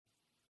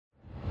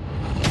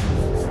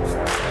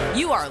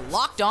You are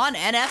Locked On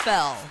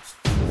NFL,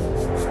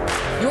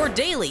 your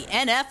daily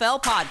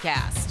NFL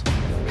podcast.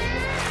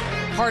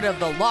 Part of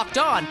the Locked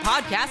On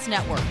Podcast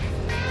Network,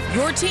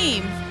 your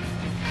team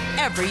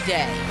every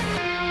day.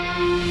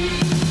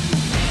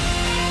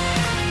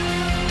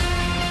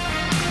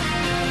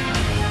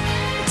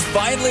 It's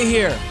finally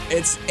here.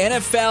 It's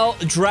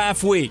NFL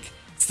Draft Week.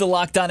 It's the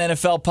Locked On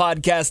NFL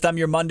podcast. I'm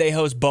your Monday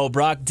host, Bo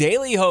Brock,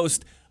 daily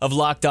host of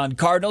Locked On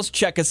Cardinals.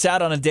 Check us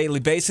out on a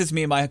daily basis.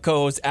 Me and my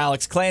co-host,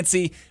 Alex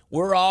Clancy.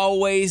 We're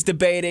always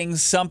debating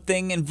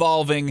something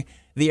involving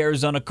the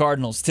Arizona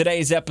Cardinals.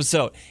 Today's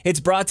episode, it's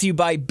brought to you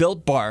by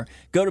Built Bar.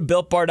 Go to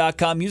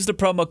BuiltBar.com. Use the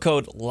promo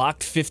code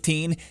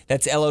LOCKED15.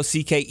 That's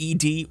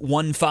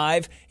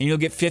LOCKED15. And you'll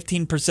get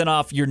 15%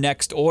 off your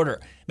next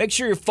order. Make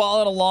sure you're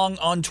following along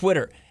on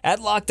Twitter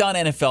at Locked On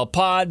NFL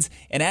Pods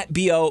and at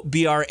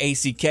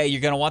BOBRACK.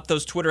 You're going to want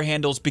those Twitter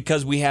handles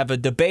because we have a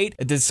debate,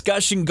 a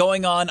discussion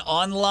going on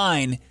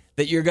online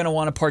that you're going to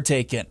want to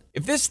partake in.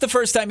 If this is the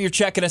first time you're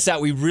checking us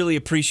out, we really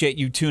appreciate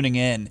you tuning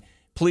in.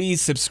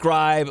 Please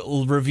subscribe,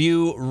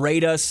 review,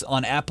 rate us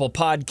on Apple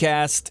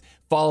Podcast,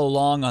 follow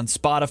along on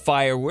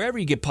Spotify or wherever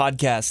you get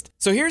podcasts.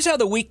 So here's how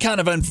the week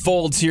kind of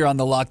unfolds here on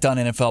the Locked On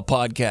NFL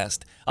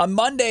podcast. On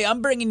Monday,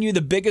 I'm bringing you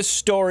the biggest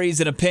stories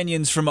and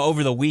opinions from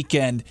over the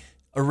weekend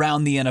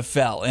around the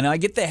NFL. And I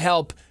get the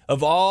help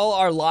of all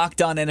our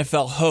Locked On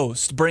NFL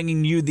hosts,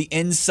 bringing you the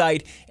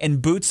insight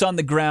and boots on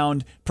the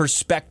ground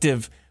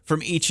perspective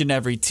from each and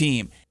every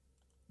team.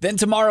 Then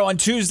tomorrow on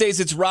Tuesdays,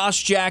 it's Ross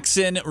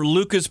Jackson,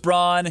 Lucas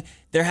Braun.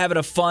 They're having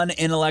a fun,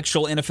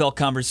 intellectual NFL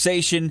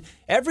conversation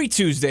every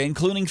Tuesday,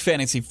 including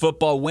fantasy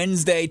football.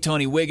 Wednesday,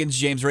 Tony Wiggins,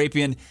 James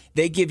Rapian.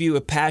 They give you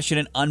a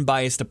passionate,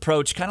 unbiased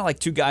approach, kind of like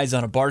two guys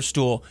on a bar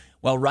stool.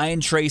 While Ryan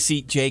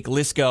Tracy, Jake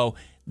Lisco,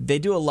 they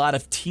do a lot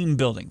of team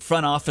building,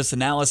 front office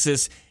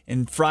analysis.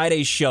 In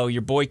Friday's show,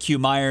 your boy Q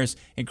Myers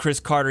and Chris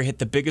Carter hit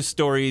the biggest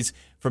stories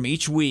from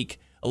each week,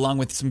 along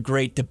with some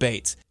great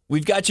debates.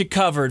 We've got you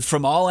covered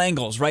from all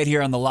angles right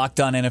here on the Locked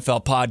On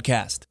NFL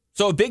podcast.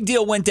 So a big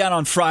deal went down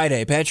on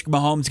Friday. Patrick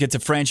Mahomes gets a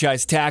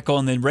franchise tackle,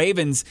 and the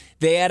Ravens,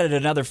 they added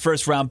another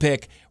first-round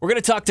pick. We're going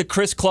to talk to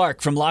Chris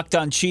Clark from Locked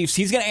On Chiefs.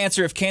 He's going to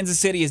answer if Kansas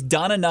City has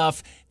done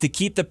enough to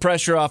keep the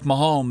pressure off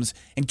Mahomes.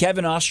 And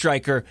Kevin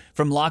Ostreicher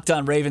from Locked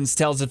On Ravens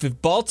tells us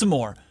if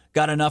Baltimore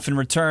got enough in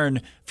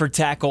return for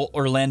tackle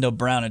Orlando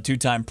Brown, a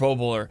two-time Pro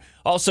Bowler.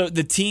 Also,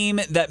 the team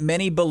that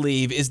many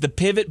believe is the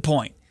pivot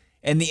point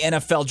in the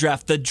NFL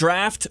draft, the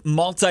draft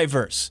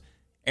multiverse.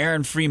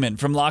 Aaron Freeman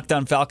from Locked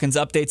On Falcons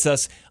updates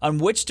us on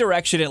which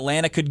direction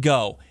Atlanta could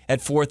go at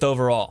 4th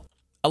overall.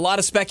 A lot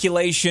of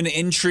speculation,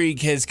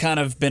 intrigue has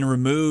kind of been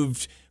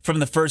removed from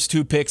the first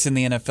two picks in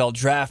the NFL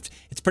draft.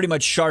 It's pretty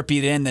much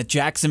sharpied in that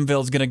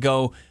Jacksonville's going to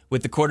go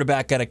with the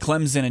quarterback out of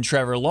Clemson and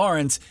Trevor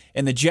Lawrence,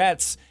 and the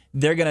Jets,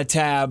 they're going to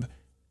tab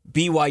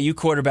BYU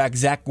quarterback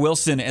Zach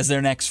Wilson as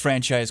their next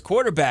franchise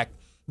quarterback.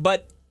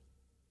 But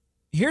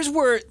here's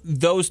where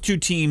those two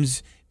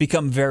teams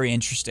become very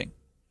interesting.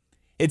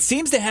 It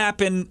seems to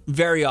happen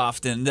very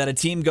often that a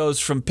team goes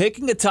from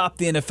picking atop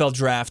the NFL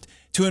draft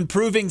to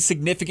improving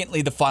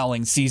significantly the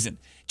following season.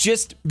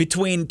 Just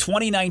between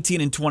 2019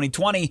 and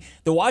 2020,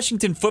 the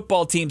Washington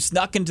football team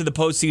snuck into the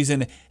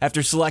postseason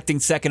after selecting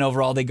 2nd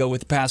overall. They go with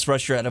the pass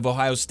rusher out of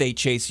Ohio State,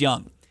 Chase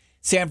Young.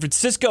 San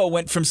Francisco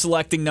went from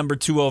selecting number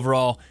 2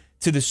 overall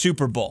to the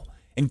Super Bowl.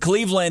 And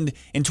Cleveland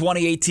in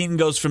 2018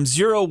 goes from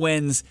 0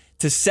 wins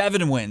to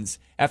 7 wins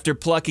after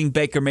plucking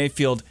Baker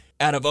Mayfield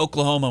out of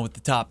Oklahoma with the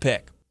top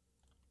pick.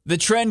 The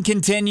trend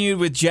continued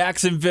with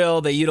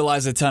Jacksonville. They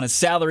utilize a ton of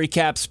salary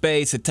cap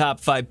space, a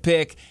top 5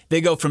 pick. They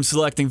go from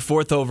selecting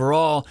 4th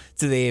overall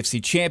to the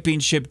AFC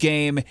Championship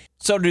game.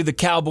 So do the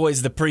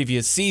Cowboys the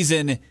previous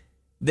season.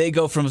 They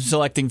go from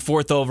selecting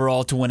 4th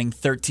overall to winning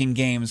 13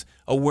 games,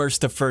 a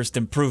worst to first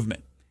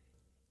improvement.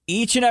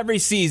 Each and every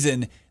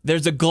season,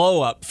 there's a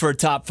glow up for a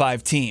top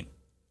 5 team.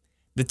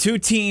 The two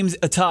teams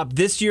atop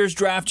this year's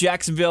draft,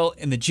 Jacksonville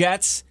and the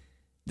Jets,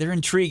 they're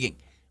intriguing.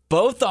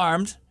 Both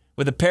armed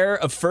with a pair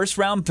of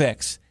first-round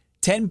picks,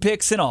 10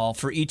 picks in all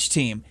for each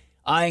team,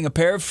 eyeing a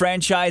pair of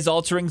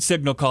franchise-altering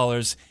signal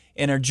callers,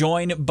 and are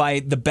joined by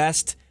the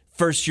best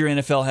first-year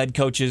NFL head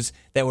coaches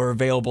that were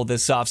available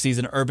this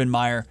offseason. Urban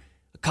Meyer,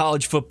 a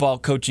college football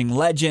coaching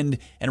legend,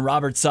 and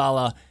Robert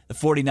Saleh, the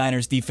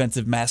 49ers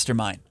defensive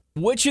mastermind.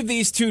 Which of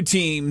these two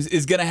teams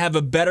is going to have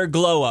a better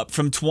glow-up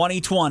from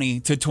 2020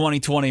 to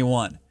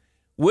 2021?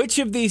 Which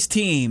of these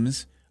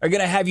teams are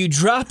going to have you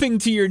dropping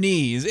to your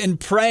knees and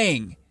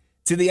praying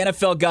to the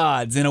NFL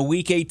gods in a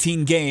Week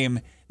 18 game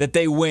that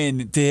they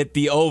win to hit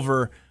the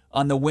over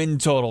on the win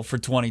total for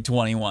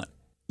 2021?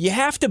 You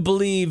have to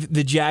believe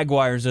the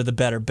Jaguars are the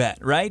better bet,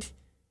 right?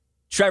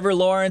 Trevor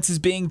Lawrence is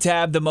being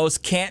tabbed the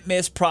most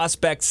can't-miss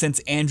prospect since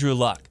Andrew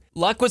Luck.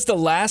 Luck was the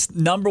last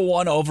number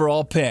 1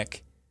 overall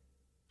pick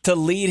to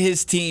lead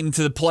his team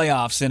to the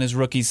playoffs in his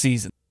rookie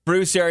season.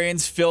 Bruce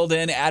Arians filled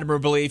in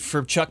admirably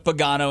for Chuck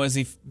Pagano as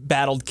he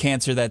battled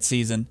cancer that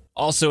season.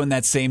 Also in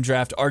that same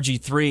draft,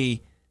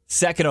 RG3,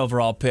 2nd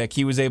overall pick,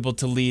 he was able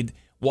to lead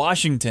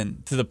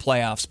Washington to the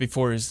playoffs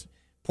before his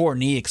poor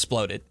knee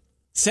exploded.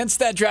 Since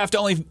that draft,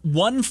 only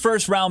one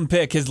first-round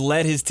pick has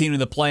led his team to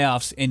the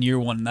playoffs in year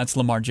one, and that's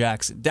Lamar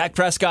Jackson. Dak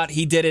Prescott,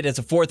 he did it as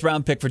a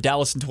fourth-round pick for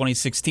Dallas in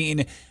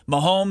 2016.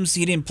 Mahomes,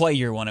 he didn't play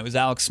year one. It was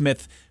Alex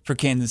Smith for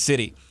Kansas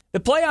City. The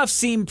playoffs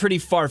seem pretty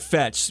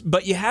far-fetched,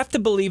 but you have to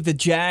believe the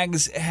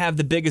Jags have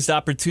the biggest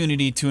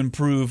opportunity to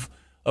improve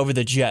over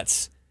the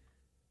Jets.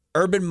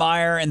 Urban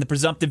Meyer and the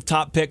presumptive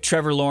top pick,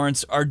 Trevor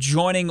Lawrence, are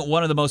joining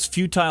one of the most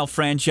futile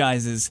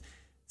franchises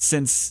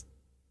since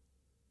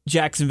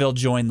Jacksonville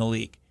joined the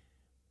league.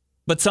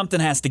 But something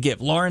has to give.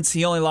 Lawrence,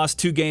 he only lost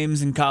 2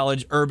 games in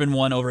college. Urban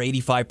won over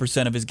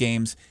 85% of his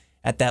games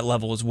at that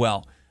level as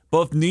well.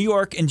 Both New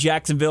York and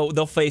Jacksonville,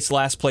 they'll face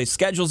last-place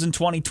schedules in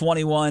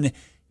 2021,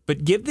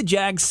 but give the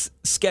Jags'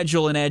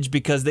 schedule an edge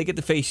because they get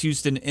to face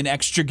Houston an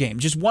extra game.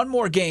 Just one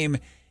more game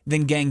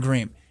than Gang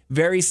Green.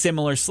 Very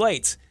similar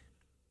slates.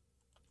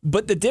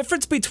 But the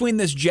difference between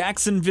this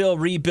Jacksonville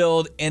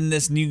rebuild and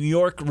this New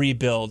York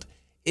rebuild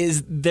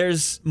is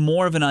there's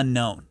more of an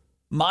unknown.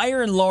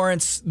 Meyer and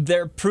Lawrence,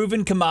 they're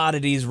proven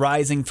commodities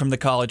rising from the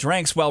college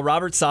ranks, while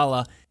Robert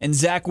Saleh and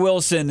Zach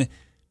Wilson,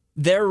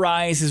 their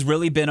rise has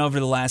really been over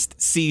the last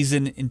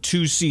season and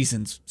 2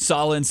 seasons.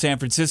 Saleh in San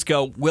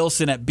Francisco,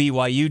 Wilson at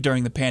BYU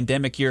during the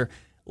pandemic year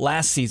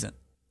last season.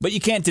 But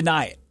you can't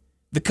deny it.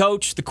 The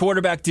coach, the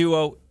quarterback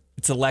duo,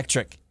 it's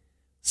electric.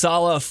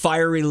 Saleh, a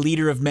fiery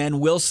leader of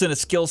men. Wilson, a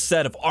skill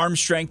set of arm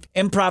strength,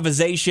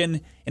 improvisation,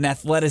 and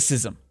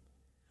athleticism.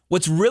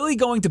 What's really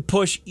going to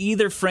push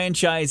either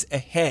franchise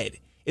ahead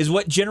is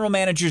what general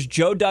managers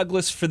Joe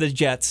Douglas for the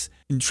Jets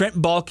and Trent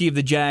Baalke of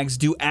the Jags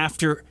do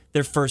after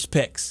their first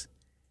picks.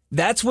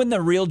 That's when the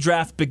real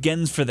draft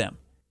begins for them.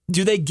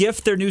 Do they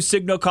gift their new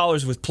signal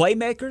callers with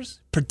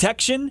playmakers,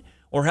 protection,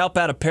 or help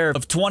out a pair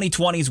of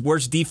 2020's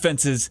worst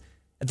defenses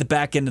at the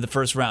back end of the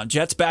first round?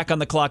 Jets back on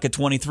the clock at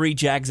 23,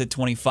 Jags at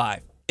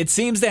 25. It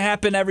seems to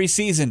happen every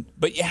season,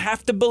 but you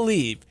have to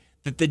believe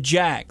that the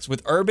Jags,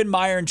 with Urban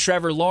Meyer and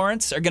Trevor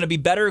Lawrence, are going to be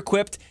better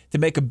equipped to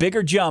make a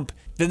bigger jump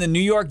than the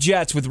New York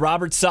Jets with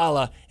Robert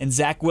Saleh and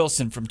Zach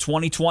Wilson from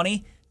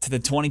 2020 to the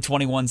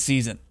 2021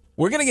 season.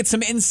 We're going to get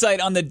some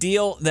insight on the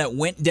deal that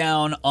went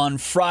down on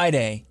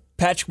Friday.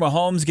 Patrick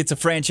Mahomes gets a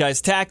franchise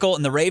tackle,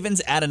 and the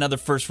Ravens add another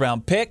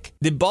first-round pick.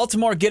 Did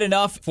Baltimore get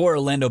enough for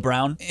Orlando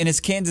Brown? And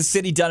has Kansas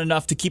City done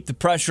enough to keep the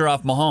pressure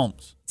off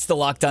Mahomes? It's the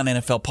Locked On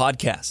NFL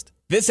podcast.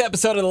 This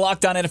episode of the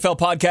Locked On NFL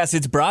podcast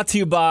is brought to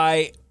you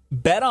by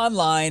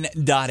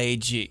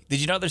BetOnline.ag. Did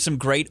you know there's some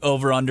great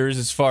over-unders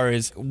as far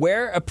as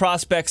where a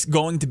prospect's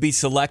going to be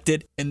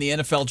selected in the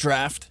NFL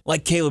draft?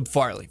 Like Caleb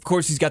Farley. Of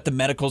course, he's got the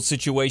medical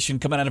situation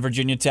coming out of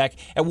Virginia Tech.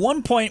 At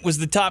one point was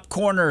the top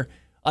corner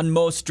on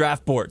most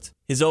draft boards.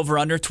 His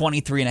over-under,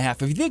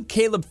 23.5. If you think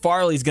Caleb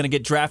Farley's going to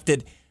get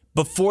drafted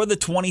before the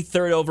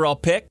 23rd overall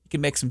pick, you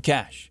can make some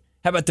cash.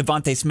 How about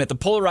Devontae Smith, a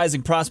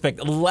polarizing prospect,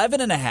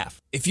 11.5.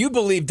 If you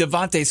believe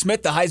Devontae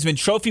Smith, the Heisman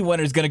Trophy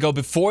winner, is going to go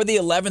before the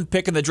 11th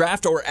pick in the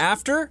draft or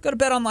after, go to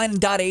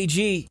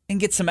betonline.ag and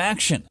get some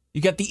action.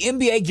 You got the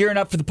NBA gearing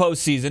up for the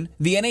postseason,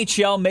 the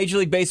NHL, Major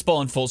League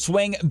Baseball in full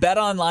swing.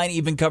 BetOnline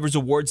even covers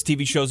awards,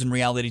 TV shows, and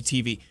reality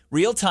TV.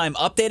 Real-time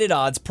updated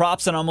odds,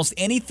 props on almost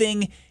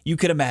anything you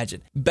could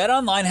imagine.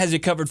 BetOnline has you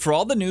covered for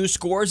all the news,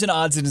 scores, and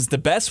odds, and is the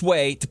best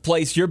way to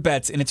place your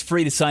bets, and it's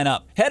free to sign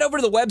up. Head over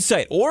to the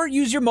website or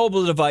use your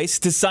mobile device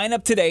to sign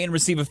up today and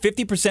receive a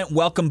 50%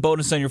 welcome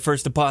bonus on your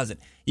first deposit.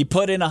 You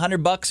put in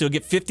 $100, you'll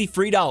get $50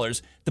 free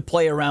to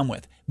play around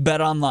with.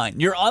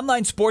 BetOnline, your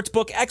online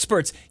sportsbook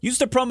experts. Use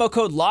the promo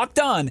code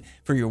LOCKEDON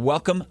for your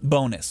welcome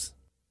bonus.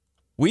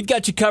 We've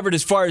got you covered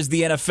as far as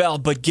the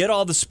NFL, but get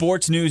all the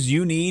sports news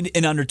you need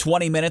in under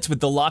 20 minutes with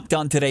the Locked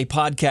On Today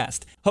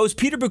podcast. Host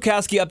Peter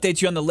Bukowski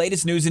updates you on the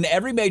latest news in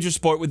every major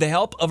sport with the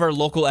help of our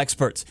local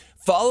experts.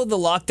 Follow the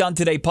Locked On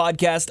Today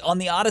podcast on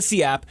the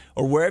Odyssey app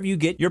or wherever you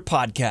get your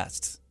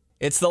podcasts.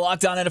 It's the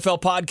Locked On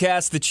NFL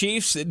podcast. The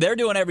Chiefs, they're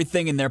doing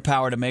everything in their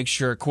power to make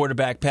sure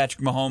quarterback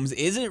Patrick Mahomes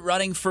isn't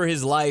running for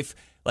his life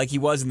like he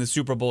was in the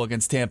Super Bowl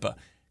against Tampa.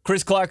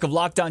 Chris Clark of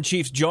Locked On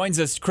Chiefs joins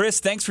us.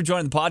 Chris, thanks for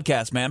joining the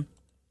podcast, man.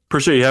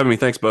 Appreciate you having me.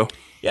 Thanks, Bo.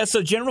 Yeah,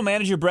 so General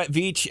Manager Brett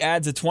Veach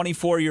adds a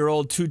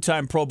 24-year-old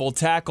two-time Pro Bowl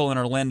tackle in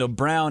Orlando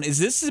Brown. Is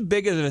this as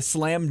big of a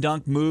slam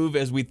dunk move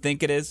as we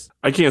think it is?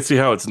 I can't see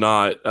how it's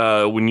not.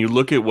 When you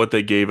look at what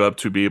they gave up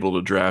to be able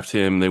to draft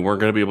him, they weren't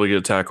going to be able to get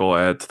a tackle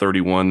at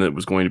 31 that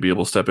was going to be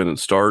able to step in and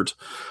start.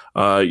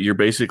 You're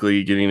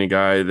basically getting a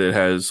guy that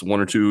has 1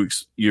 or 2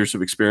 years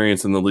of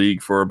experience in the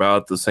league for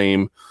about the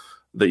same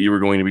that you were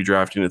going to be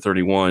drafting at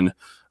 31.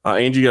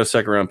 And you got a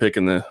second-round pick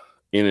in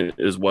it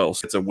as well.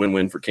 So it's a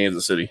win-win for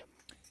Kansas City.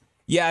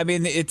 Yeah, I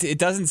mean, it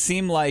doesn't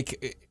seem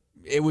like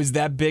it was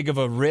that big of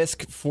a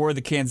risk for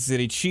the Kansas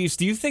City Chiefs.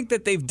 Do you think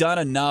that they've done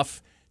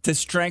enough to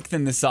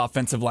strengthen this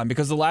offensive line?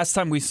 Because the last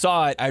time we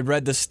saw it, I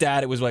read the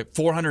stat, it was like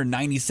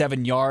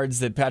 497 yards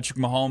that Patrick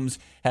Mahomes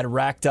had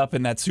racked up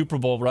in that Super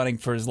Bowl running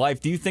for his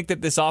life. Do you think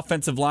that this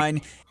offensive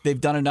line,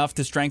 they've done enough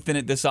to strengthen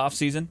it this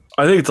offseason?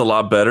 I think it's a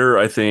lot better,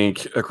 I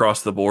think,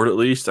 across the board at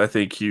least. I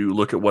think you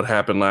look at what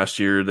happened last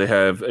year. They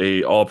have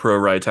a all-pro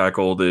right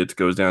tackle that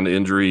goes down to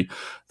injury.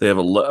 They have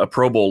a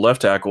Pro Bowl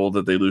left tackle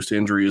that they lose to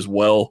injury as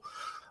well.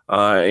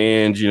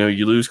 And,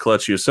 you lose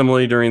Kelechi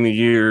Osemele during the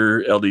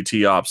year.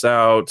 LDT opts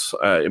out.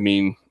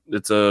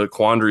 It's a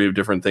quandary of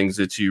different things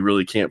that you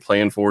really can't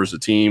plan for as a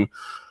team.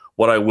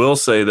 What I will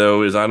say,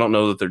 though, is I don't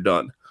know that they're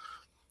done.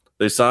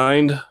 They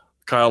signed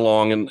Kyle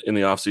Long in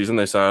the offseason.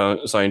 They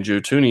signed Joe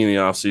Thuney in the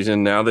offseason.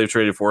 Now they've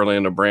traded for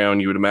Orlando Brown.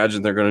 You would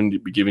imagine they're going to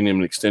be giving him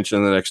an extension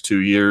in the next 2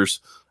 years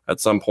at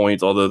some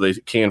point, although they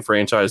can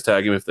franchise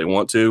tag him if they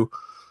want to.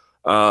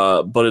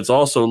 But it's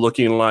also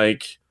looking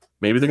like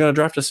maybe they're going to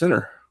draft a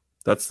center.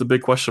 That's the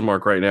big question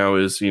mark right now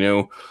is,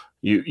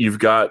 you've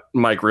got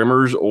Mike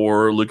Rimmers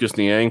or Lucas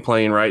Niang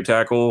playing right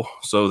tackle.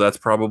 So that's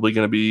probably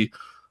going to be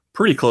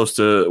pretty close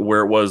to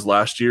where it was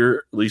last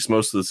year, at least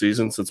most of the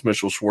season, since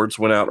Mitchell Schwartz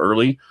went out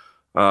early.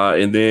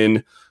 And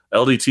then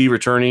LDT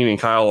returning and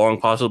Kyle Long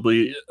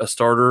possibly a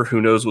starter.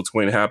 Who knows what's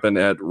going to happen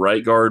at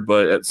right guard.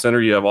 But at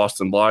center, you have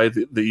Austin Blythe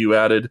that you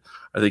added.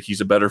 I think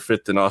he's a better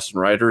fit than Austin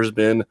Ryder has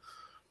been.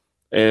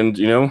 And,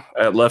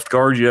 at left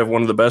guard, you have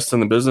one of the best in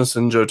the business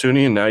in Joe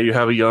Thuney, and now you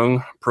have a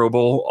young Pro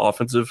Bowl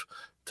offensive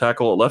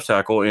tackle at left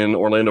tackle in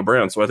Orlando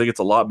Brown. So I think it's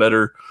a lot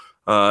better,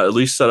 at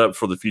least set up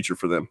for the future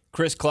for them.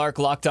 Chris Clark,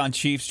 Locked On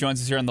Chiefs,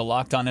 joins us here on the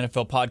Locked On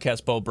NFL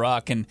podcast, Bo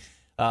Brock. And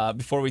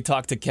before we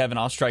talk to Kevin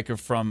Ostreicher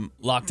from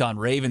Locked On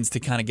Ravens to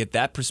kind of get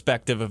that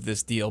perspective of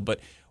this deal, but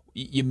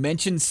you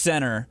mentioned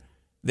center.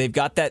 They've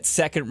got that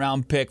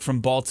second-round pick from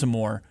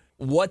Baltimore.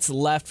 What's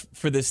left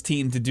for this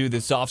team to do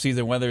this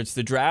offseason, whether it's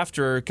the draft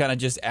or kind of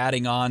just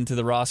adding on to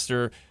the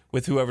roster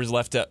with whoever's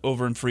left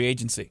over in free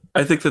agency?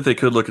 I think that they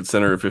could look at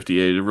center at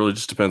 58. It really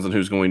just depends on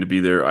who's going to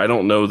be there. I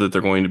don't know that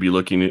they're going to be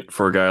looking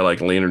for a guy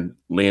like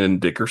Landon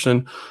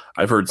Dickerson.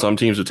 I've heard some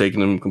teams have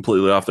taken him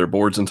completely off their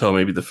boards until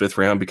maybe the 5th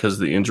round because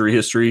of the injury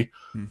history.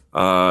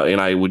 And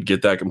I would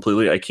get that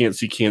completely. I can't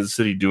see Kansas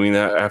City doing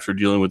that after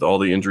dealing with all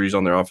the injuries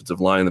on their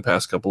offensive line the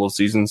past couple of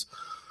seasons.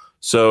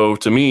 So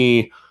to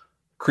me,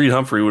 Creed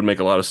Humphrey would make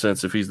a lot of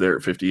sense if he's there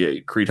at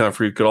 58. Creed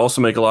Humphrey could also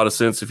make a lot of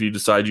sense if you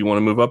decide you want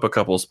to move up a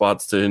couple of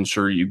spots to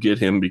ensure you get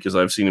him, because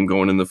I've seen him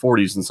going in the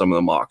 40s in some of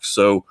the mocks.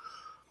 So,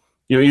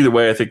 either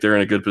way, I think they're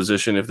in a good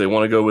position. If they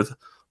want to go with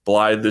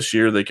Blythe this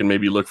year, they can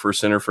maybe look for a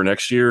center for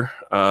next year.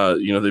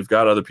 They've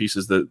got other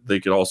pieces that they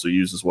could also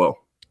use as well.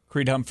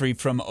 Creed Humphrey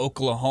from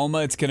Oklahoma.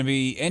 It's going to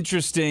be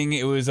interesting.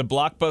 It was a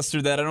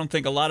blockbuster that I don't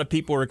think a lot of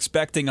people were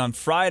expecting on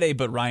Friday,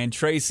 but Ryan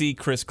Tracy,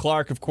 Chris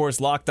Clark, of course,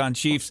 Locked On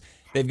Chiefs,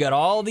 they've got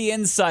all the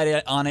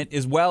insight on it,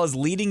 as well as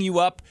leading you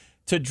up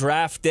to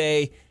draft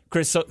day.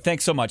 Chris,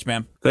 thanks so much,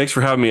 man. Thanks for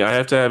having me. I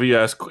have to have you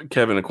ask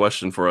Kevin a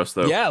question for us,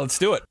 though. Yeah, let's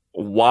do it.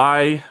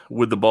 Why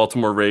would the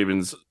Baltimore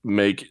Ravens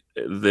make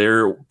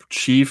their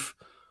chief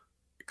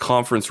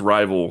conference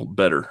rival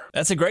better?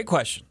 That's a great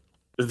question.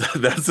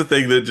 That's the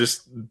thing that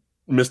just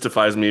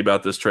mystifies me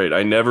about this trade.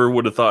 I never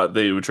would have thought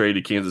they would trade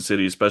to Kansas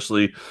City,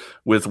 especially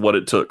with what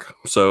it took.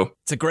 So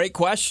it's a great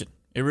question.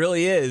 It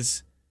really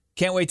is.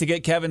 Can't wait to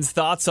get Kevin's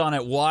thoughts on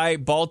it. Why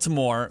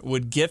Baltimore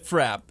would gift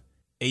wrap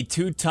a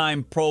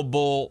 2-time Pro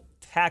Bowl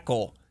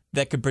tackle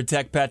that could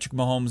protect Patrick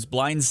Mahomes'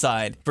 blind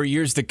side for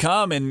years to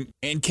come, and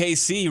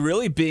KC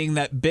really being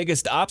that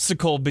biggest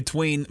obstacle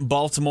between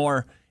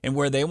Baltimore and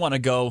where they want to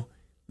go,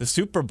 the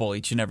Super Bowl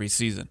each and every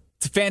season.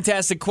 It's a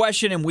fantastic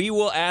question, and we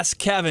will ask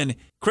Kevin.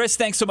 Chris,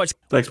 thanks so much.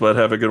 Thanks, bud.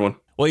 Have a good one.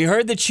 Well, you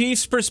heard the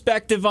Chiefs'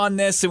 perspective on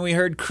this, and we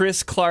heard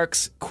Chris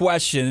Clark's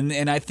question,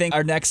 and I think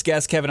our next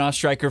guest, Kevin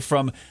Ostreicher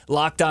from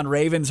Locked On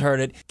Ravens, heard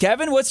it.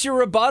 Kevin, what's your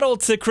rebuttal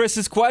to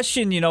Chris's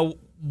question?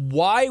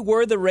 Why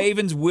were the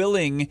Ravens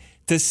willing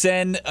to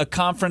send a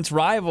conference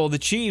rival, the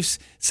Chiefs,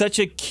 such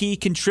a key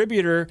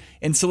contributor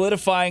in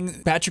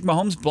solidifying Patrick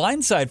Mahomes'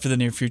 blindside for the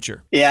near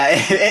future? Yeah,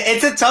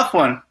 it's a tough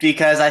one,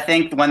 because I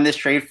think when this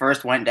trade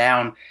first went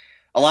down,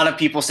 a lot of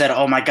people said,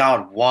 oh my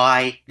God,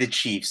 why the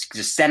Chiefs?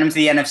 Just send them to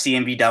the NFC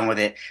and be done with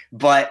it.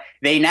 But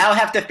they now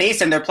have to face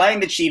them. They're playing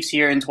the Chiefs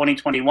here in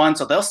 2021,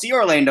 so they'll see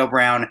Orlando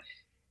Brown.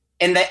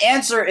 And the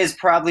answer is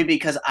probably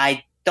because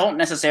I don't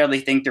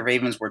necessarily think the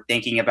Ravens were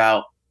thinking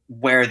about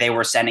where they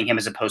were sending him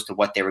as opposed to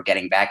what they were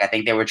getting back. I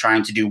think they were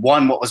trying to do,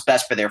 one, what was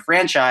best for their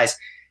franchise,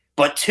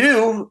 but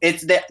two,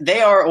 it's that they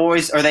have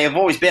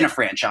always been a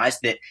franchise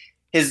that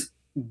has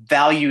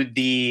valued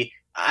the,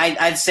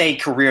 I'd say,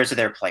 careers of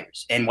their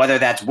players. And whether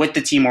that's with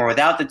the team or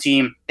without the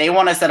team, they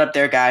want to set up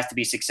their guys to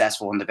be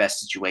successful in the best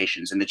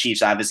situations. And the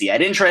Chiefs obviously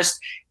had interest.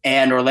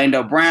 And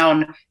Orlando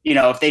Brown,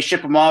 if they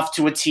ship him off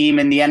to a team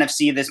in the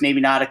NFC that's maybe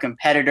not a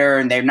competitor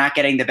and they're not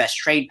getting the best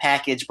trade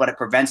package, but it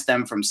prevents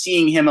them from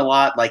seeing him a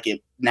lot like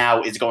it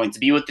now is going to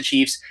be with the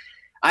Chiefs,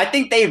 I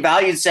think they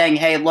valued saying,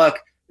 hey, look,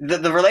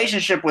 the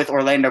relationship with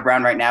Orlando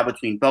Brown right now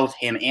between both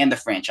him and the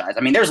franchise,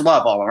 I mean, there's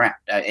love all around.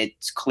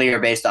 It's clear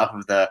based off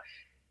of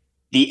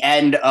the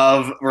end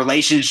of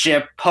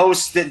relationship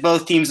posts that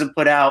both teams have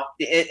put out.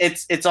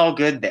 It's all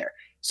good there.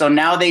 So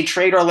now they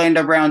trade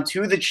Orlando Brown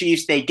to the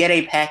Chiefs. They get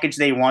a package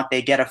they want.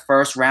 They get a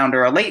first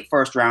rounder, a late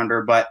first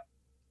rounder, but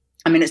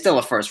I mean, it's still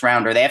a first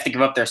rounder. They have to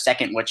give up their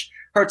second, which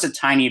hurts a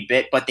tiny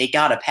bit, but they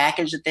got a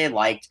package that they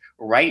liked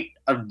right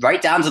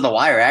down to the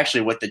wire,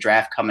 actually, with the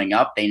draft coming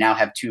up. They now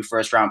have 2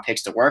 first round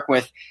picks to work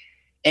with.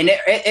 And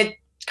it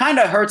kind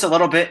of hurts a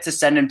little bit to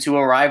send him to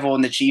a rival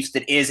in the Chiefs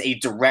that is a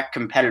direct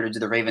competitor to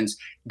the Ravens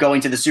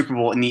going to the Super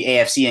Bowl in the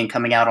AFC and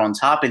coming out on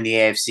top in the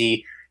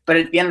AFC. But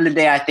at the end of the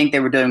day, I think they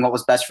were doing what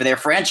was best for their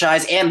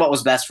franchise and what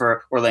was best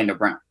for Orlando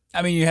Brown.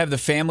 I mean, you have the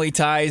family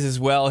ties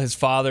as well. His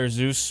father,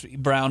 Zeus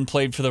Brown,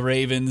 played for the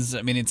Ravens.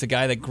 I mean, it's a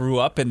guy that grew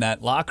up in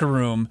that locker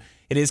room.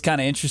 It is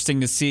kind of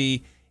interesting to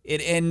see it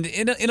end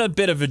in a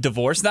bit of a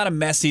divorce. Not a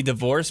messy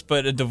divorce,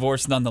 but a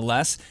divorce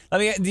nonetheless. I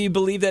mean, do you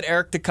believe that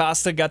Eric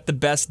DeCosta got the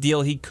best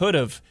deal he could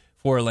have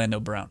for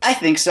Orlando Brown? I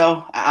think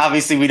so.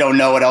 Obviously, we don't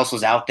know what else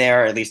was out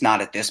there, at least not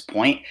at this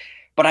point.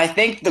 But I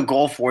think the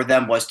goal for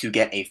them was to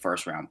get a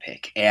first-round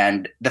pick.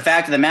 And the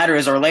fact of the matter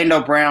is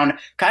Orlando Brown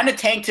kind of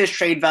tanked his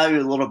trade value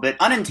a little bit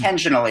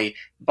unintentionally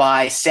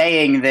by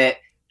saying that,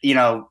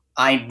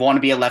 I want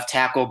to be a left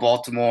tackle,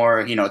 Baltimore.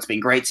 It's been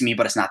great to me,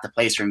 but it's not the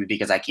place for me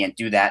because I can't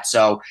do that.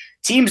 So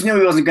teams knew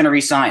he wasn't going to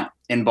re-sign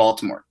in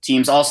Baltimore.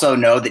 Teams also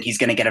know that he's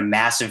going to get a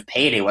massive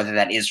payday, whether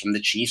that is from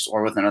the Chiefs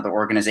or with another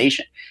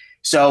organization.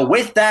 So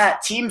with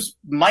that, teams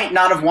might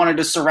not have wanted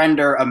to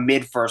surrender a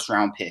mid-first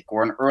round pick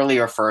or an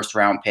earlier first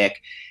round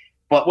pick.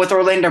 But with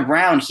Orlando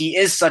Brown, he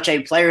is such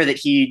a player that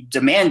he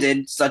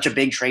demanded such a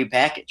big trade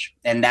package.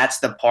 And that's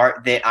the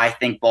part that I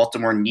think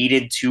Baltimore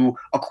needed to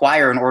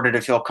acquire in order to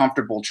feel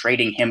comfortable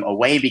trading him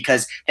away,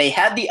 because they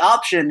had the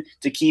option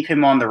to keep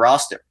him on the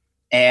roster.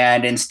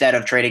 And instead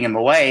of trading him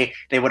away,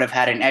 they would have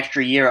had an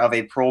extra year of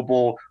a Pro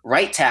Bowl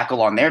right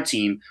tackle on their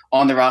team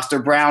on the roster.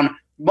 Brown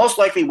most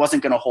likely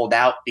wasn't going to hold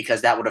out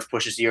because that would have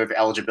pushed his year of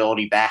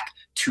eligibility back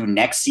to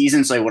next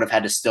season. So he would have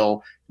had to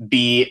still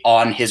be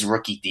on his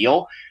rookie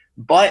deal.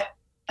 But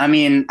I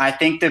mean, I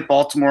think that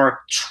Baltimore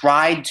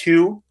tried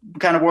to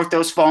kind of work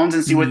those phones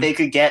and see what they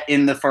could get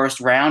in the first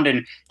round.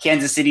 And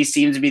Kansas City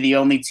seemed to be the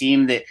only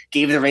team that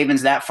gave the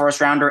Ravens that first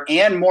rounder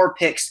and more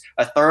picks,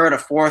 a third, a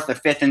fourth, a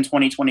fifth in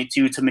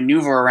 2022 to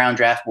maneuver around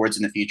draft boards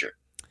in the future.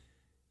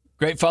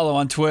 Great follow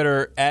on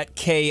Twitter at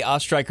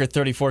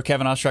KOstriker34.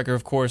 Kevin Ostriker,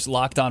 of course,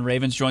 Locked On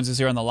Ravens, joins us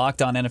here on the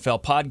Locked On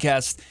NFL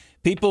podcast.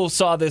 People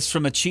saw this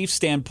from a Chiefs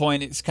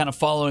standpoint. It's kind of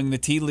following the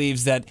tea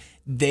leaves that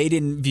they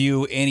didn't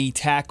view any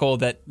tackle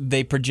that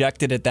they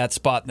projected at that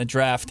spot in the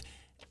draft,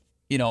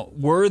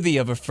 worthy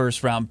of a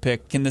first-round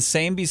pick. Can the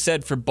same be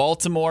said for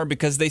Baltimore?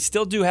 Because they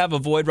still do have a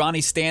void. Ronnie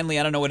Stanley,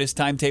 I don't know what his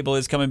timetable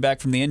is coming back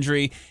from the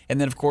injury.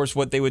 And then, of course,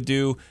 what they would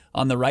do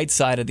on the right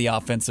side of the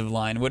offensive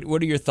line.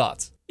 What are your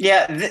thoughts?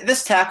 Yeah,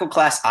 this tackle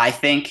class, I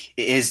think,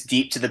 is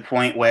deep to the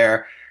point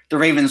where the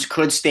Ravens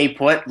could stay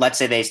put. Let's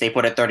say they stay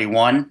put at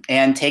 31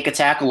 and take a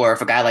tackle, or if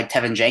a guy like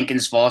Tevin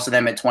Jenkins falls to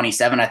them at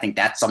 27, I think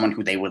that's someone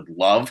who they would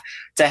love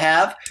to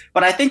have.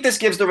 But I think this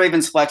gives the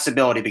Ravens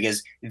flexibility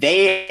because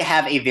they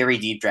have a very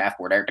deep draft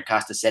board. Eric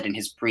DeCosta said in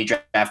his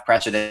pre-draft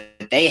presser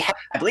that they have,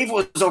 I believe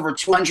it was over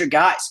 200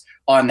 guys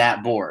on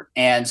that board.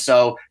 And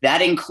so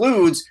that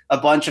includes a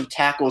bunch of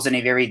tackles in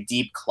a very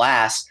deep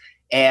class.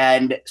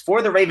 And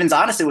for the Ravens,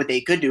 honestly, what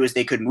they could do is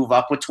they could move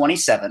up with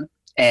 27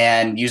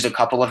 and use a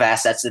couple of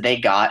assets that they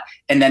got,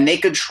 and then they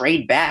could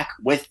trade back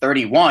with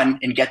 31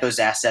 and get those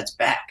assets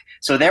back.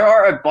 So there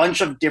are a bunch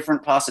of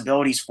different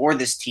possibilities for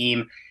this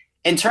team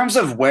in terms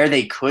of where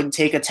they could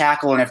take a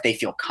tackle and if they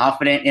feel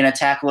confident in a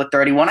tackle at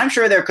 31. I'm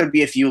sure there could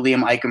be a few.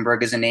 Liam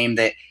Eichenberg is a name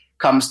that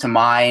comes to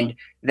mind.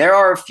 There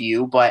are a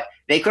few, but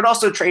they could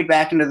also trade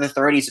back into the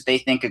 30s if they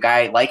think a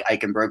guy like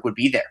Eichenberg would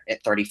be there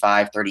at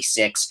 35,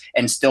 36,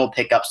 and still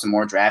pick up some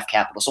more draft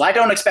capital. So I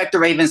don't expect the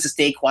Ravens to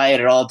stay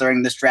quiet at all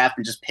during this draft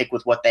and just pick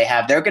with what they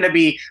have. They're going to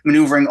be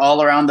maneuvering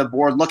all around the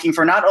board, looking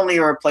for not only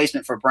a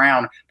replacement for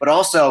Brown, but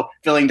also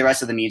filling the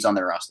rest of the needs on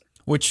their roster.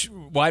 Which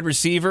wide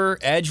receiver,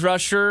 edge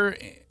rusher,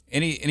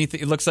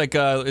 anything? It looks like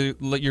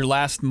your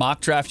last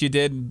mock draft you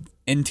did,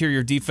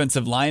 interior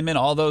defensive lineman,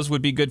 all those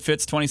would be good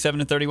fits, 27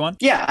 and 31?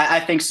 Yeah, I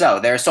think so.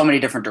 There are so many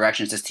different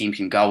directions this team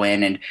can go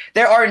in, and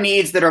there are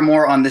needs that are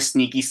more on the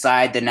sneaky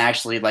side than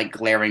actually like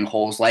glaring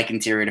holes like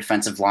interior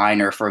defensive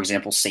line or, for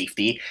example,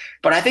 safety.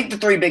 But I think the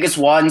three biggest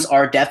ones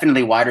are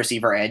definitely wide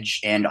receiver, edge,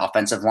 and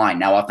offensive line.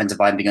 Now offensive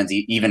line becomes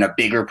even a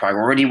bigger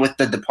priority with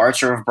the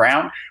departure of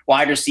Brown.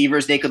 Wide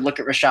receivers, they could look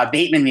at Rashad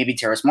Bateman, maybe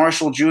Terrace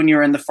Marshall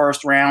Jr. in the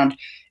first round.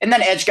 And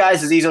then edge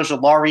guys, Azeez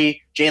Ojulari,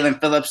 Jalen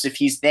Phillips, if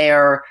he's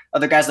there,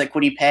 other guys like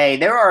Kwity Paye.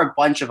 There are a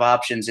bunch of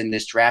options in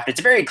this draft.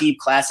 It's a very deep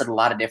class at a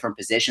lot of different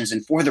positions.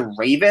 And for the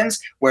Ravens,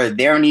 where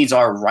their needs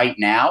are right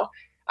now,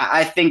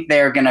 I think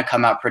they're going to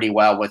come out pretty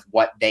well with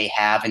what they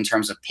have in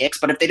terms of picks.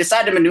 But if they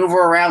decide to maneuver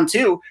around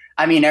too,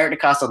 I mean, Eric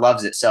DeCosta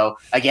loves it. So,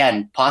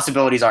 again,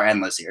 possibilities are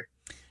endless here.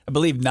 I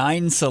believe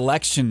 9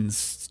 selections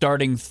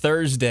starting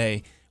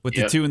Thursday with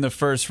the 2 in the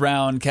first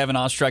round. Kevin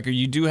Ostriker,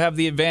 you do have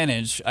the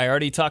advantage. I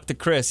already talked to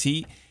Chris.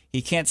 He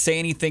can't say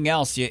anything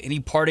else. Any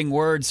parting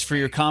words for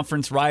your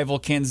conference rival,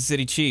 Kansas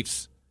City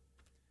Chiefs?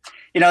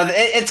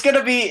 It's going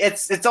to be –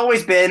 it's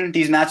always been –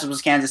 these matchups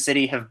with Kansas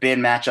City have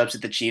been matchups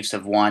that the Chiefs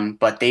have won,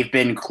 but they've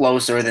been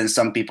closer than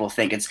some people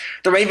think.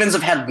 The Ravens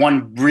have had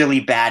one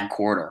really bad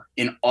quarter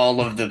in all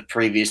of the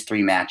previous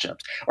 3 matchups.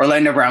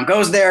 Orlando Brown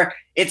goes there.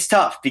 It's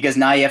tough because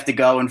now you have to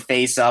go and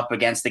face up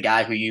against the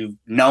guy who you've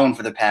known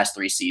for the past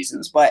 3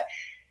 seasons. But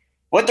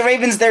With the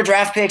Ravens, their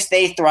draft picks,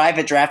 they thrive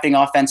at drafting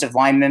offensive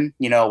linemen.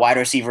 Wide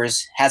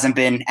receivers hasn't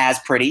been as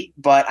pretty,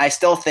 but I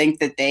still think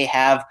that they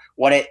have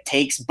what it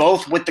takes,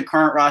 both with the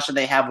current roster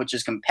they have, which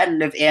is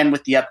competitive, and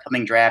with the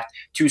upcoming draft,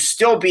 to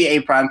still be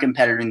a prime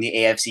competitor in the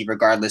AFC,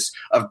 regardless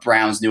of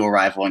Brown's new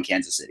arrival in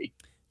Kansas City.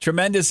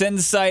 Tremendous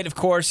insight. Of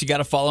course, you got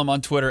to follow him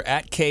on Twitter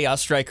at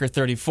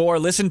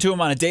ChaosStriker34. Listen to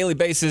him on a daily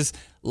basis.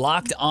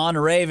 Locked on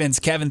Ravens.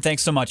 Kevin,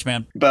 thanks so much,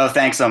 man. Bo,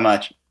 thanks so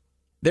much.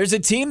 There's a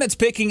team that's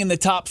picking in the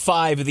top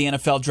 5 of the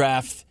NFL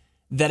draft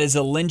that is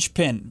a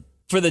linchpin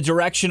for the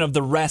direction of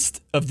the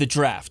rest of the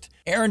draft.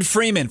 Aaron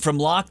Freeman from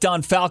Locked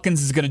On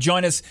Falcons is going to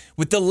join us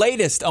with the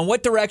latest on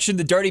what direction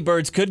the Dirty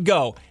Birds could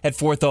go at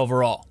 4th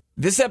overall.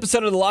 This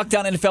episode of the Locked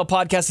On NFL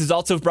podcast is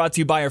also brought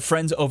to you by our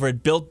friends over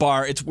at Built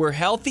Bar. It's where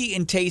healthy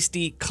and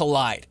tasty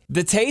collide.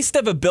 The taste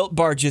of a Built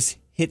Bar just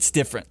hits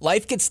different.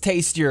 Life gets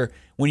tastier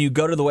when you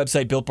go to the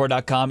website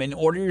BuiltBar.com and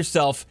order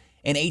yourself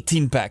an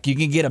 18-pack. You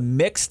can get a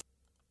mixed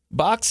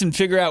box and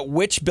figure out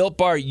which Built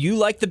Bar you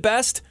like the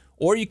best,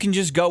 or you can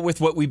just go with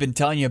what we've been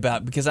telling you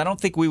about, because I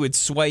don't think we would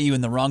sway you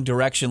in the wrong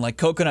direction. Like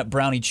Coconut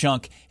Brownie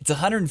Chunk, it's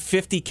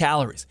 150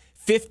 calories,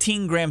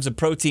 15 grams of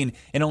protein,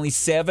 and only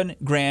 7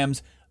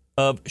 grams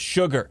of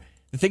sugar.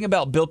 The thing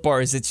about Built Bar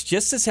is it's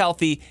just as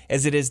healthy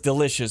as it is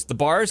delicious. The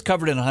bar is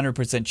covered in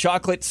 100%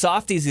 chocolate,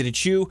 soft, easy to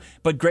chew,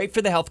 but great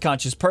for the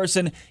health-conscious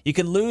person. You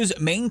can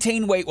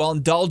maintain weight while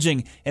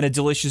indulging in a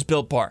delicious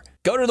Built Bar.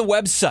 Go to the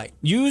website,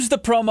 use the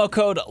promo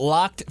code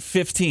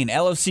LOCKED15,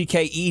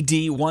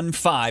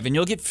 LOCKED15, and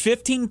you'll get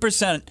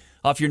 15%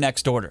 off your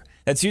next order.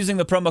 That's using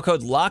the promo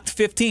code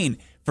LOCKED15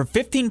 for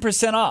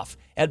 15% off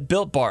at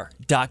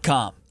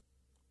BuiltBar.com.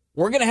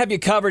 We're going to have you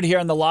covered here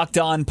on the Locked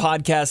On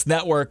Podcast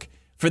Network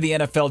for the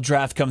NFL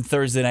Draft come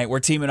Thursday night. We're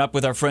teaming up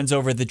with our friends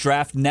over at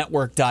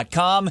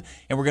thedraftnetwork.com,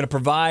 and we're going to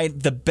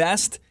provide the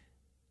best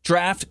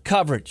draft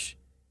coverage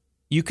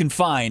you can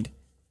find.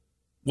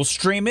 We'll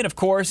stream it, of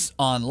course,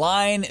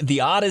 online,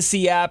 the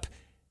Odyssey app.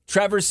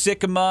 Trevor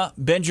Sikkema,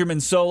 Benjamin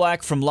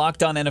Solak from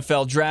Locked On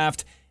NFL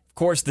Draft. Of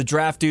course, the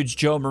draft dudes,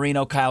 Joe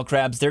Marino, Kyle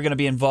Krabs, they're going to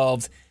be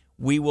involved.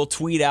 We will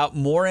tweet out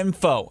more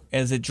info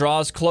as it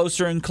draws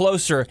closer and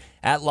closer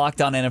at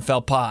Locked On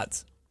NFL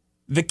Pods.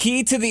 The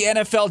key to the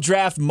NFL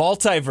Draft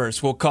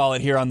multiverse, we'll call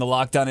it here on the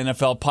Locked On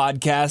NFL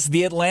podcast.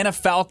 The Atlanta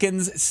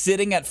Falcons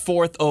sitting at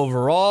 4th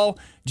overall.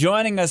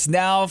 Joining us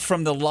now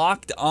from the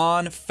Locked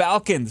On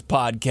Falcons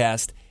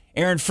podcast,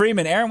 Aaron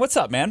Freeman. Aaron, what's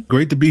up, man?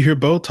 Great to be here,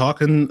 Bo,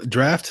 talking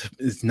draft.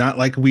 It's not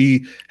like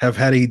we have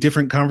had a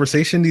different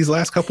conversation these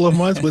last couple of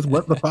months with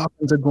what the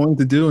Falcons are going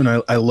to do. And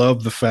I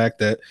love the fact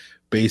that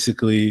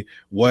basically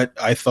what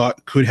I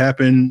thought could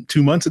happen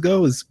 2 months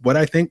ago is what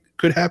I think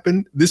could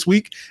happen this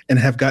week, and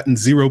have gotten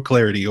zero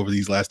clarity over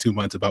these last 2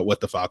 months about what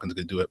the Falcons are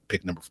going to do at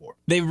pick number 4.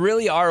 They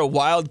really are a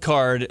wild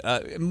card,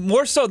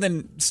 more so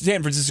than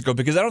San Francisco,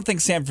 because I don't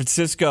think San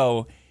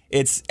Francisco,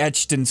 it's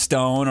etched in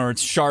stone or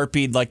it's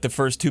sharpied like the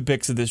first 2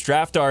 picks of this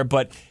draft are,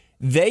 but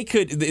they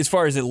could, as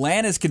far as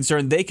Atlanta is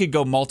concerned, they could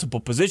go multiple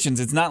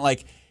positions. It's not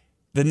like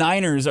the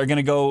Niners are going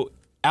to go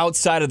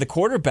outside of the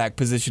quarterback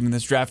position in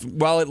this draft,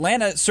 while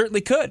Atlanta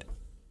certainly could.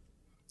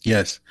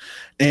 Yes.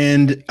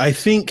 And I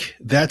think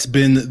that's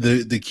been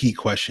the key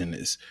question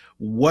is,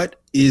 what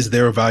is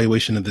their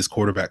evaluation of this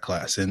quarterback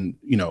class? And,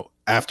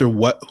 after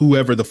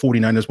whoever the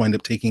 49ers wind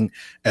up taking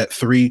at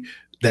 3,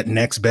 that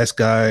next best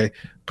guy,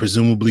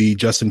 presumably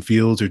Justin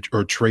Fields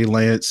or Trey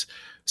Lance,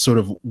 sort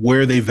of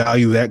where they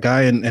value that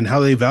guy and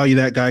how they value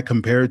that guy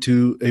compared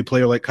to a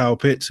player like Kyle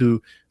Pitts,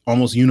 who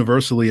almost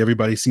universally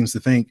everybody seems to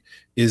think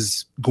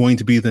is going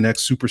to be the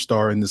next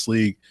superstar in this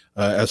league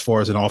as far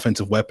as an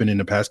offensive weapon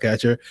and a pass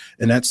catcher.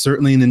 And that's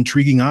certainly an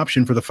intriguing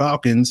option for the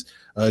Falcons,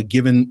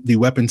 given the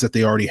weapons that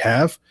they already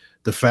have.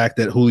 The fact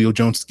that Julio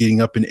Jones is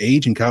getting up in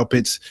age and Kyle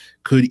Pitts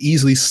could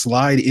easily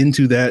slide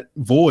into that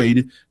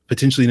void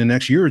potentially in the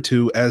next year or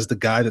two as the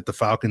guy that the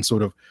Falcons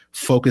sort of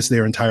focus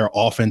their entire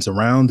offense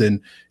around.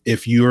 And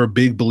if you're a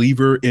big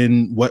believer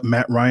in what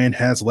Matt Ryan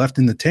has left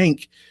in the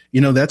tank,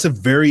 that's a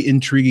very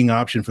intriguing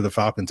option for the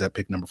Falcons at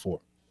pick number 4.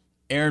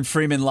 Aaron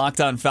Freeman, Locked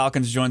On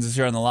Falcons, joins us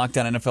here on the Locked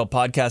On NFL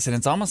podcast, and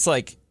it's almost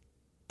like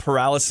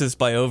paralysis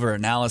by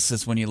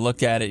over-analysis when you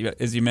look at it.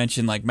 As you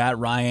mentioned, like Matt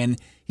Ryan,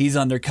 he's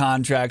under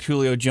contract,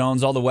 Julio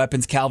Jones, all the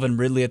weapons, Calvin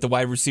Ridley at the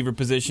wide receiver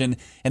position,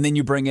 and then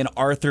you bring in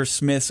Arthur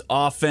Smith's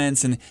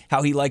offense and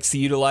how he likes to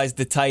utilize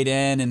the tight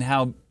end and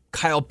how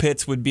Kyle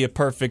Pitts would be a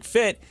perfect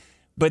fit.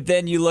 But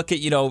then you look at,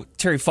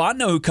 Terry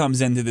Fontenot, who comes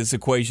into this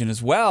equation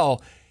as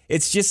well.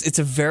 It's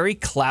a very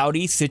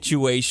cloudy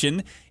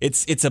situation.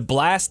 It's a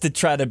blast to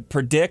try to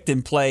predict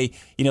and play,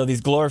 these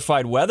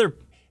glorified weather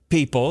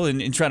people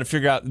and try to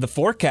figure out the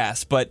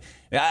forecast. But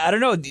I don't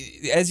know,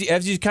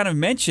 as you kind of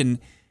mentioned,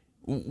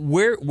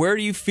 where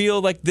do you feel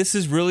like this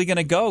is really going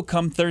to go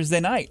come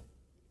Thursday night?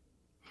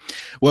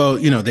 Well,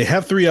 they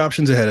have 3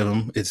 options ahead of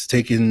them. It's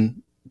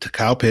taken to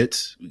Kyle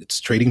Pitts.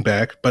 It's trading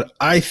back. But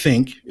I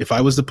think if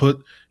I was to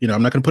put,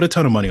 I'm not going to put a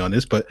ton of money on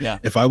this, but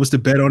if I was to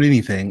bet on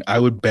anything, I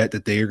would bet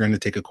that they are going to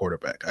take a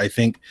quarterback. I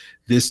think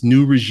this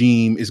new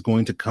regime is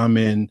going to come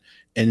in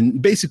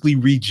and basically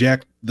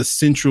reject the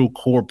central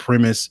core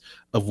premise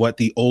of what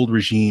the old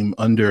regime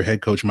under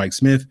head coach Mike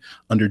Smith,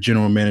 under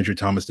general manager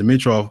Thomas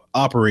Dimitroff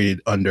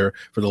operated under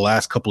for the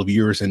last couple of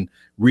years, and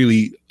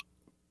really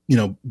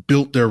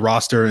built their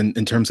roster in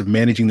terms of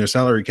managing their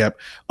salary cap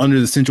under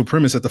the central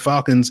premise that the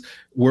Falcons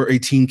were a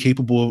team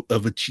capable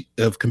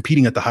of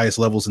competing at the highest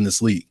levels in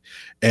this league.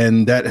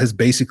 And that has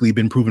basically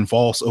been proven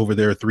false over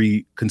their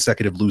 3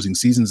 consecutive losing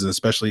seasons, and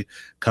especially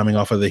coming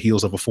off of the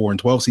heels of a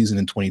 4-12 season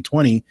in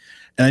 2020.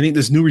 And I think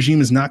this new regime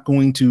is not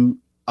going to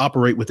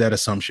operate with that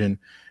assumption.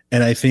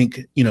 And I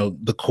think,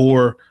 the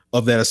core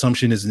of that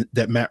assumption is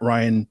that Matt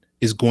Ryan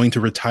is going to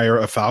retire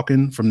a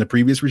Falcon from the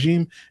previous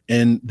regime,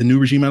 and the new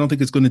regime, I don't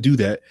think it's going to do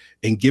that.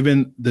 And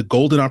given the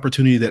golden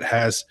opportunity that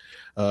has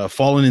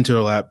fallen into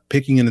their lap,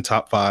 picking in the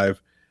top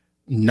 5,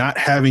 not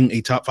having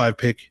a top 5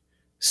 pick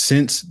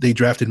since they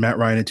drafted Matt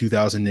Ryan in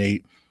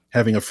 2008,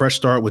 having a fresh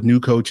start with new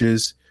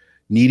coaches,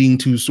 needing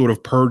to sort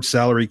of purge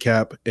salary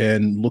cap,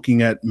 and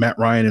looking at Matt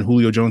Ryan and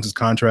Julio Jones's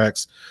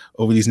contracts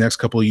over these next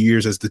couple of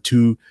years as the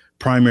 2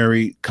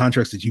 primary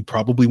contracts that you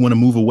probably want to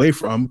move away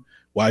from.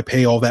 Why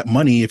pay all that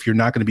money if you're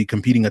not going to be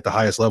competing at the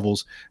highest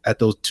levels at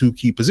those 2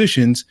 key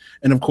positions?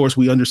 And of course,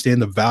 we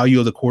understand the value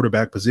of the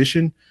quarterback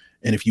position.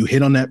 And if you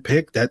hit on that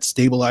pick, that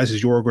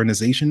stabilizes your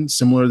organization,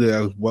 similar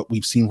to what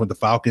we've seen with the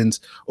Falcons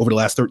over the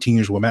last 13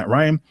 years with Matt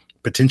Ryan.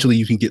 Potentially,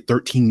 you can get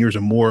 13 years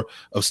or more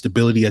of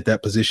stability at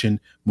that position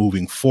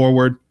moving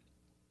forward.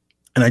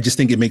 And I just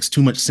think it makes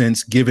too much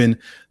sense, given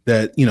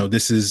that,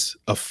 this is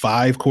a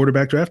 5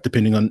 quarterback draft,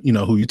 depending on,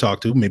 who you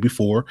talk to, maybe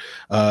 4.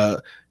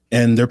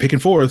 And they're picking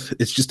 4th.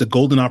 It's just a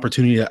golden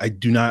opportunity that I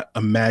do not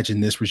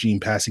imagine this regime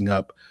passing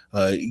up,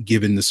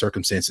 given the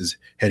circumstances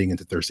heading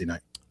into Thursday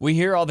night. We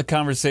hear all the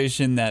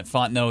conversation that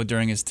Fontenot,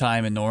 during his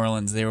time in New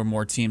Orleans, there were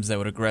more teams that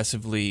would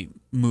aggressively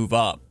move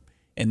up.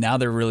 And now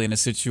they're really in a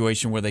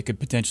situation where they could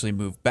potentially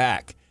move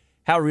back.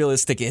 How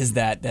realistic is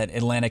that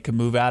Atlanta could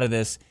move out of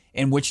this?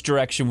 And which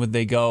direction would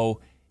they go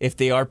if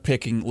they are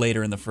picking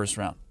later in the first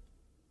round?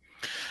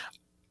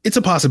 It's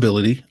a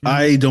possibility. Mm-hmm.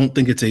 I don't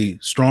think it's a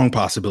strong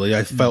possibility.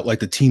 I felt like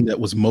the team that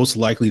was most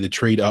likely to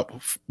trade up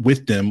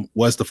with them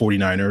was the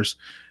 49ers.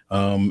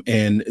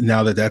 And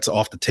now that that's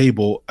off the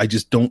table, I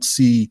just don't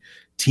see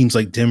teams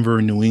like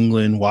Denver, New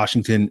England,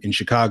 Washington, and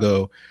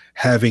Chicago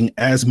having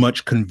as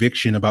much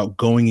conviction about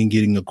going and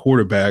getting a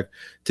quarterback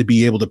to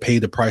be able to pay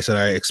the price that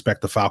I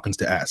expect the Falcons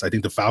to ask. I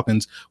think the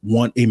Falcons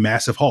want a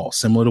massive haul,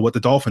 similar to what the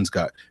Dolphins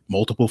got.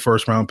 Multiple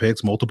first-round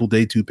picks, multiple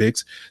day 2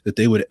 picks that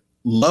they would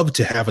love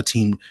to have a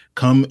team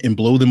come and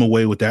blow them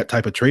away with that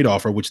type of trade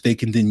offer, which they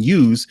can then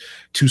use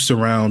to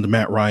surround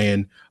Matt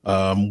Ryan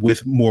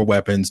with more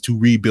weapons to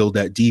rebuild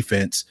that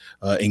defense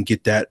and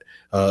get that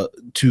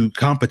to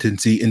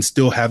competency, and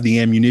still have the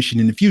ammunition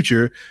in the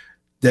future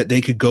that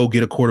they could go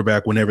get a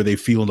quarterback whenever they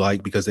feel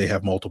like, because they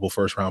have multiple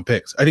first-round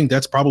picks. I think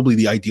that's probably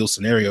the ideal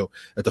scenario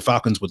that the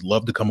Falcons would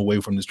love to come away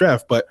from this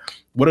draft. But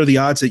what are the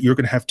odds that you're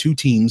going to have 2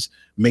 teams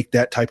make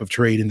that type of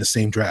trade in the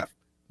same draft?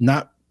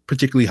 Not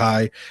particularly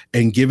high.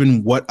 And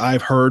given what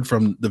I've heard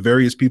from the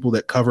various people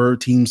that cover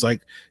teams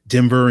like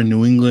Denver and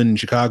New England and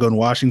Chicago and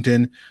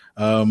Washington,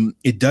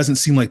 it doesn't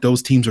seem like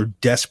those teams are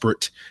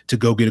desperate to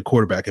go get a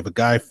quarterback. If a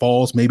guy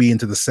falls maybe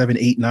into the 7,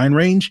 8, 9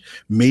 range,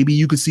 maybe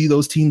you could see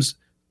those teams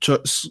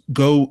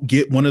go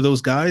get one of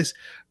those guys.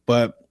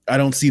 But I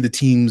don't see the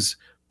teams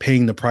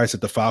paying the price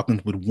that the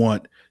Falcons would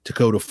want to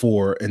go to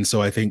 4. And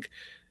so I think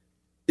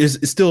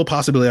it's still a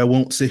possibility. I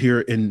won't sit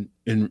here and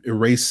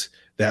erase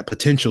that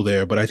potential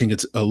there, but I think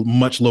it's a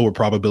much lower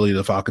probability of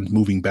the Falcons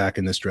moving back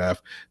in this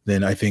draft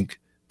than I think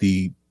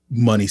the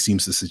money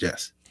seems to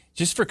suggest.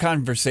 Just for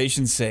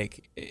conversation's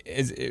sake,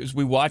 as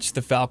we watched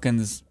the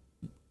Falcons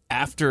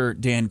after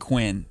Dan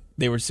Quinn,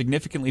 they were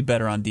significantly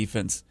better on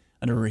defense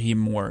under Raheem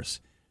Morris.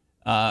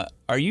 Are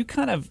you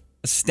kind of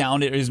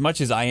astounded, as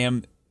much as I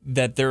am,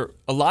 that there are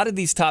a lot of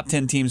these top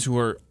 10 teams who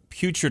are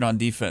putrid on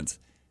defense,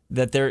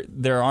 that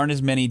there aren't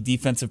as many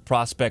defensive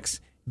prospects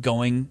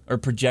going or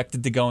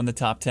projected to go in the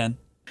top 10?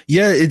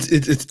 Yeah, it's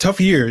a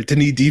tough year to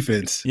need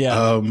defense.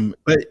 Yeah.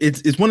 But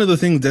it's one of the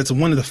things that's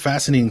one of the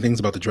fascinating things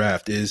about the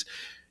draft is,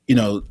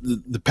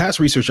 the past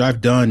research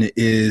I've done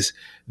is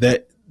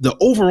that the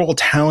overall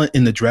talent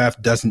in the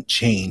draft doesn't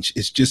change.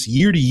 It's just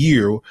year to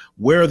year,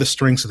 where are the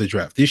strengths of the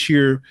draft? This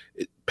year,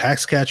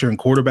 pass catcher and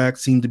quarterback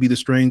seem to be the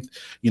strength.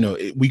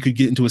 We could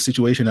get into a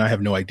situation, I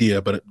have no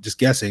idea, but just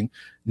guessing.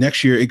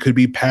 Next year, it could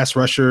be pass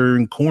rusher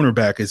and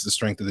cornerback is the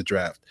strength of the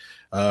draft.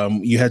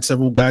 You had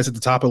several guys at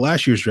the top of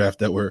last year's draft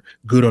that were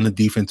good on the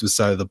defensive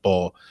side of the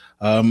ball.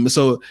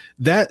 So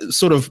that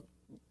sort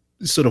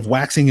of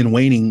waxing and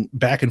waning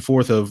back and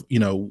forth of,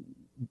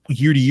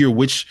 year to year,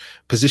 which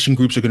position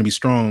groups are going to be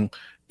strong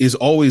is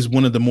always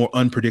one of the more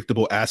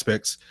unpredictable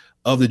aspects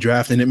of the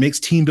draft. And it makes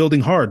team building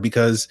hard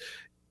because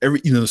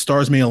the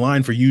stars may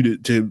align for you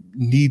to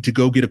need to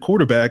go get a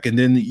quarterback. And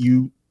then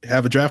you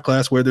have a draft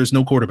class where there's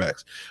no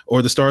quarterbacks,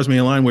 or the stars may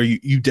align where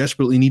you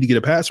desperately need to get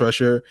a pass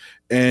rusher,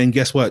 and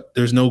guess what?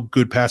 There's no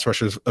good pass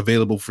rushers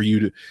available for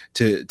you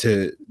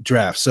to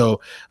draft.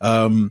 So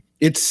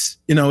it's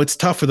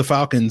tough for the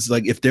Falcons.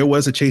 Like, if there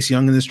was a Chase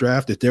Young in this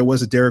draft, if there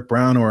was a Derek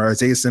Brown or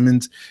Isaiah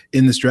Simmons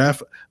in this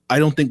draft, I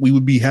don't think we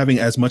would be having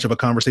as much of a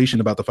conversation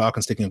about the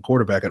Falcons taking a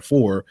quarterback at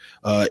 4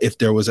 if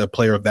there was a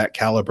player of that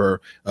caliber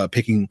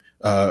picking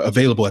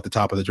available at the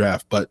top of the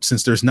draft. But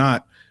since there's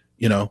not,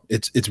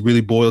 it's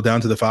really boiled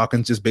down to the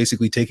Falcons just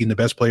basically taking the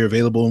best player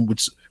available,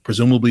 which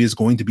presumably is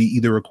going to be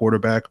either a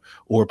quarterback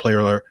or a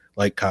player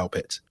like Kyle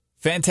Pitts.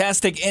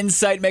 Fantastic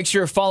insight. Make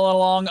sure you're following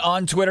along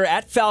on Twitter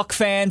at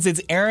FalcFans.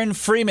 It's Aaron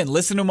Freeman.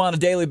 Listen to him on a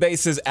daily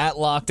basis at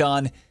Locked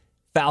On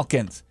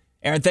Falcons.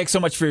 Aaron, thanks so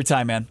much for your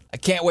time, man. I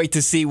can't wait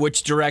to see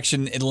which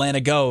direction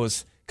Atlanta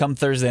goes come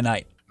Thursday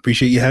night.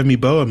 Appreciate you having me,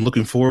 Bo. I'm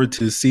looking forward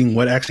to seeing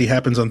what actually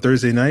happens on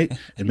Thursday night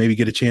and maybe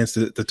get a chance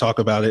to talk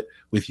about it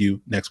with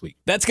you next week.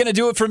 That's going to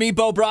do it for me,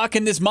 Bo Brock,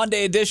 in this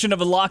Monday edition of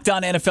a Locked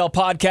On NFL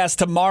podcast.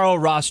 Tomorrow,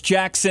 Ross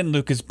Jackson,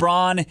 Lucas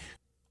Braun.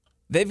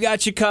 They've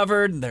got you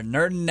covered. They're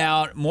nerding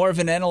out. More of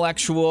an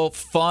intellectual,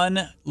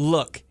 fun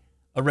look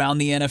around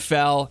the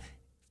NFL.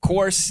 Of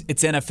course,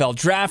 it's NFL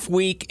Draft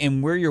Week,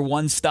 and we're your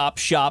one-stop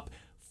shop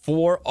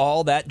for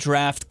all that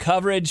draft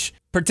coverage.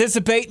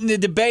 Participate in the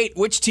debate.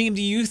 Which team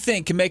do you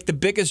think can make the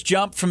biggest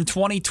jump from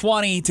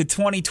 2020 to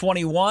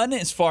 2021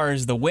 as far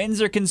as the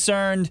wins are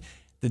concerned?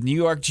 The New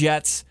York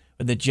Jets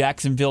or the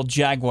Jacksonville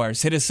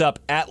Jaguars? Hit us up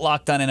at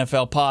Locked On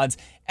NFL Pods,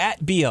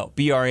 at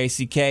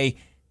BOBRACK.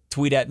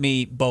 Tweet at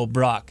me, Bo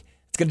Brock.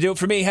 It's going to do it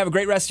for me. Have a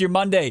great rest of your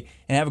Monday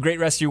and have a great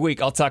rest of your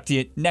week. I'll talk to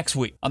you next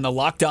week on the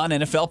Locked On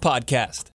NFL Podcast.